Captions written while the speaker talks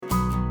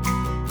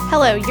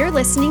Hello, you're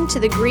listening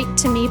to the Greek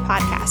to Me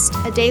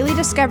podcast, a daily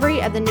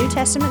discovery of the New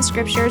Testament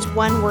scriptures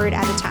one word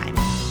at a time.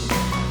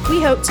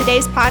 We hope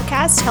today's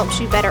podcast helps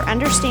you better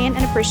understand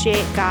and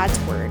appreciate God's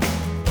word.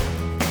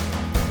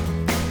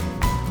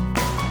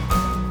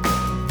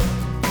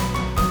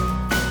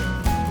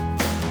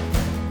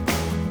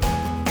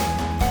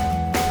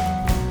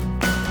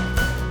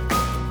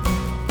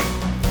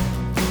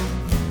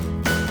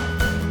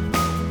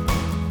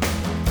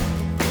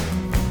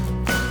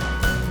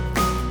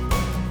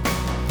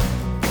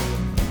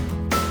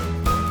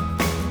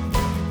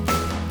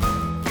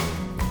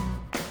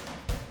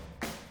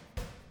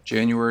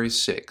 January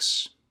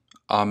 6,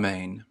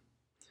 Amen.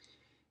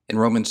 In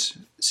Romans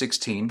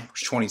 16,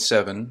 verse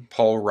 27,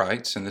 Paul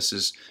writes, and this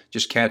is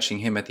just catching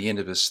him at the end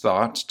of his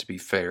thought, to be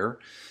fair,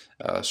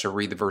 so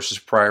read the verses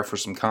prior for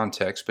some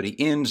context, but he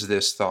ends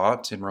this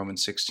thought in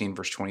Romans 16,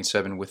 verse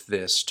 27 with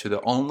this: "To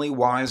the only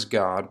wise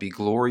God be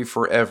glory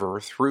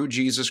forever through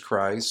Jesus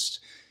Christ.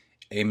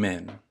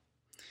 Amen."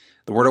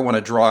 The word I want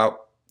to draw out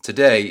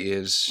today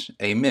is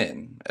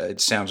Amen. It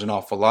sounds an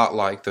awful lot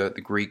like the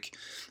Greek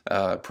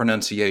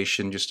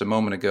pronunciation just a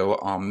moment ago,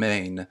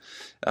 Amen.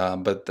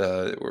 But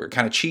we're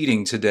kind of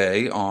cheating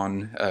today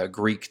on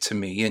Greek to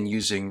me and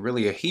using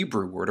really a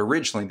Hebrew word.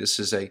 Originally, this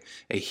is a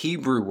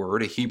Hebrew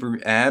word, a Hebrew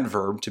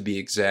adverb to be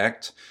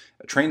exact,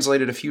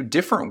 translated a few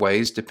different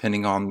ways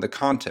depending on the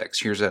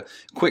context. Here's a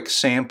quick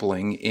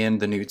sampling in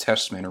the New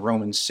Testament. In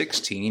Romans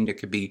 16, it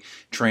could be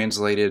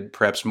translated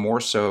perhaps more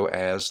so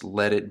as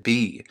 "let it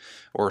be,"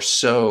 or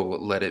 "so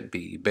let it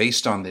be."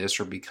 Based on this,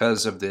 or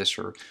because of this,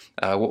 or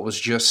what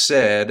was just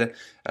said,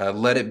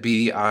 let it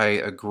be, I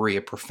agree,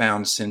 a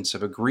profound sense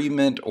of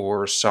agreement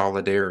or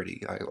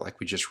solidarity, like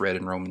we just read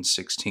in Romans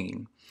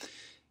 16.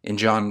 In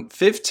John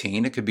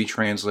 15, it could be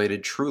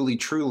translated "truly,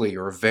 truly,"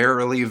 or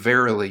 "verily,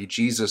 verily."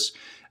 Jesus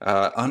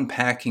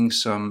unpacking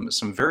some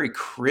very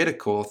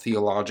critical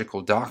theological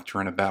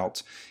doctrine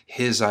about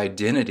his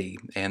identity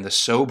and the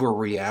sober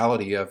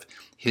reality of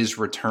his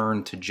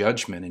return to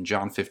judgment. In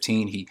John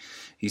 15,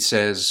 he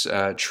says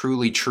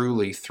 "truly,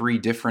 truly" 3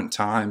 different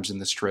times in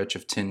the stretch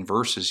of 10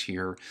 verses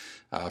here.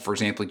 For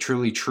example,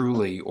 "truly,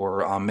 truly,"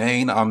 or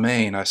 "Amen,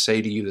 amen, I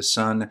say to you, the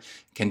Son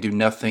can do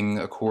nothing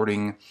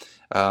according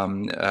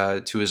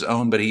to his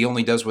own, but he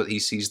only does what he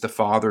sees the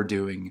Father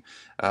doing.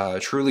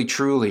 "Truly,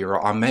 truly,"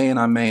 or "Amen,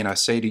 amen, I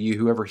say to you,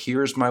 whoever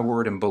hears my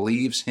word and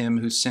believes him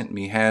who sent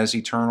me has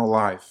eternal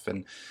life."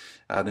 And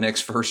the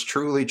next verse,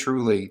 "Truly,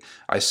 truly,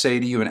 I say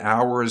to you, an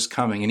hour is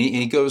coming." And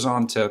he goes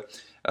on to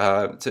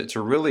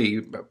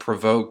really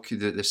provoke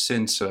the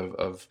sense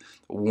of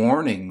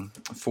warning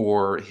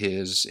for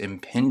his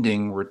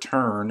impending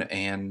return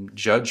and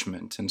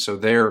judgment. And so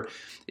there,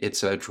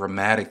 it's a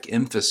dramatic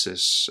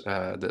emphasis.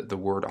 The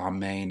word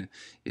Amen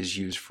is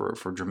used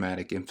for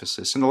dramatic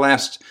emphasis. And the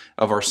last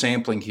of our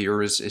sampling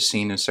here is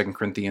seen in 2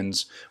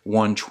 Corinthians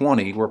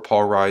 1:20, where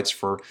Paul writes,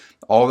 "For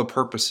all the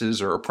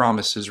purposes, or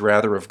promises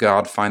rather, of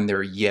God find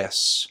their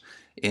yes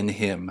in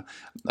him.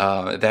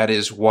 That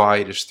is why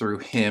it is through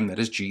him," that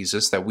is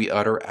Jesus, "that we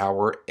utter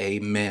our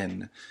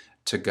Amen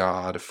to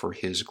God for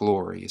his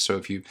glory." So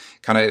if you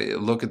kind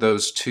of look at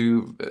those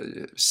two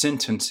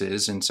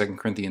sentences in 2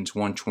 Corinthians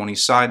 1:20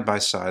 side by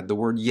side, the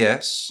word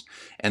yes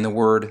and the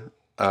word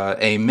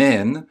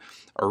Amen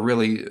are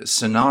really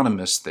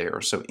synonymous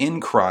there. So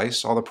in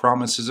Christ, all the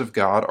promises of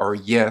God are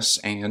yes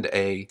and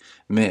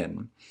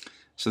amen.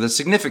 So the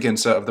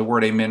significance of the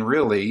word amen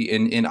really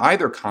in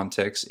either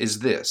context is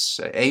this: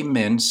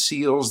 amen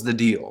seals the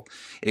deal.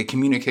 It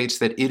communicates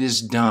that it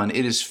is done,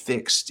 it is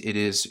fixed, it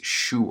is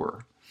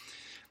sure.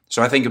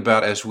 So I think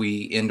about, as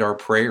we end our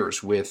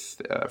prayers with,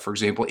 for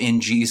example,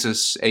 "in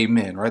Jesus,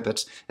 amen," right?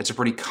 That's a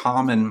pretty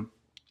common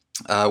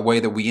way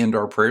that we end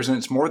our prayers, and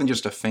it's more than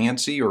just a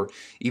fancy or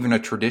even a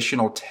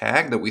traditional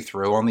tag that we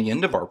throw on the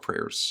end of our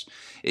prayers.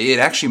 It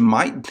actually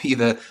might be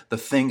the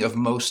thing of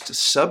most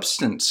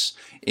substance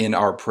in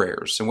our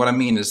prayers. And what I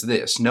mean is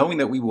this: knowing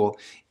that we will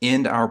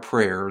end our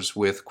prayers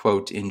with,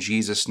 quote, "in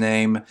Jesus'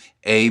 name,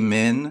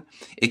 amen,"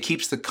 it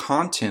keeps the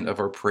content of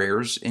our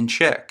prayers in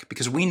check,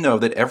 because we know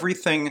that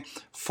everything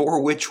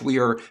for which we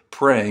are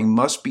praying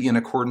must be in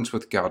accordance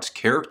with God's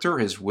character,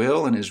 his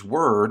will, and his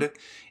word,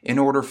 in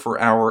order for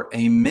our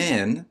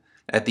amen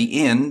at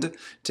the end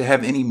to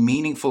have any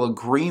meaningful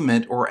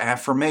agreement or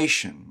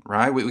affirmation,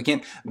 right? We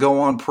can't go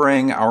on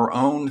praying our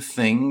own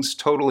things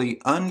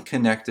totally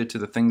unconnected to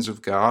the things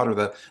of God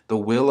or the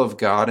will of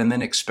God, and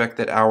then expect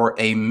that our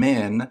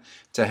amen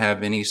to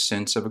have any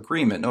sense of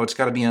agreement. No, it's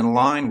got to be in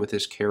line with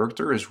his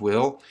character, his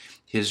will,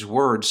 his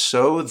word,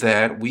 so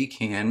that we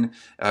can,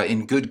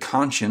 in good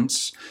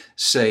conscience,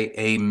 say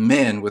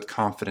amen with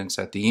confidence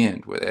at the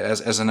end,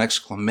 as an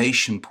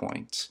exclamation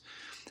point.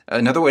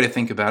 Another way to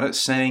think about it,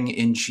 saying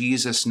 "in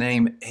Jesus'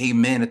 name,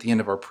 amen" at the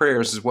end of our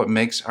prayers is what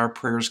makes our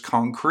prayers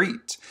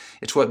concrete.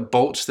 It's what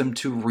bolts them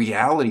to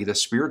reality, the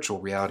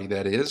spiritual reality,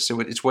 that is. So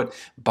it's what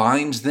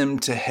binds them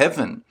to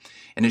heaven.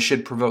 And it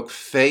should provoke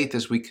faith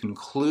as we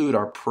conclude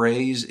our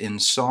praise in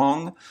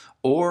song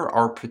or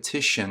our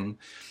petition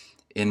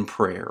in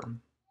prayer.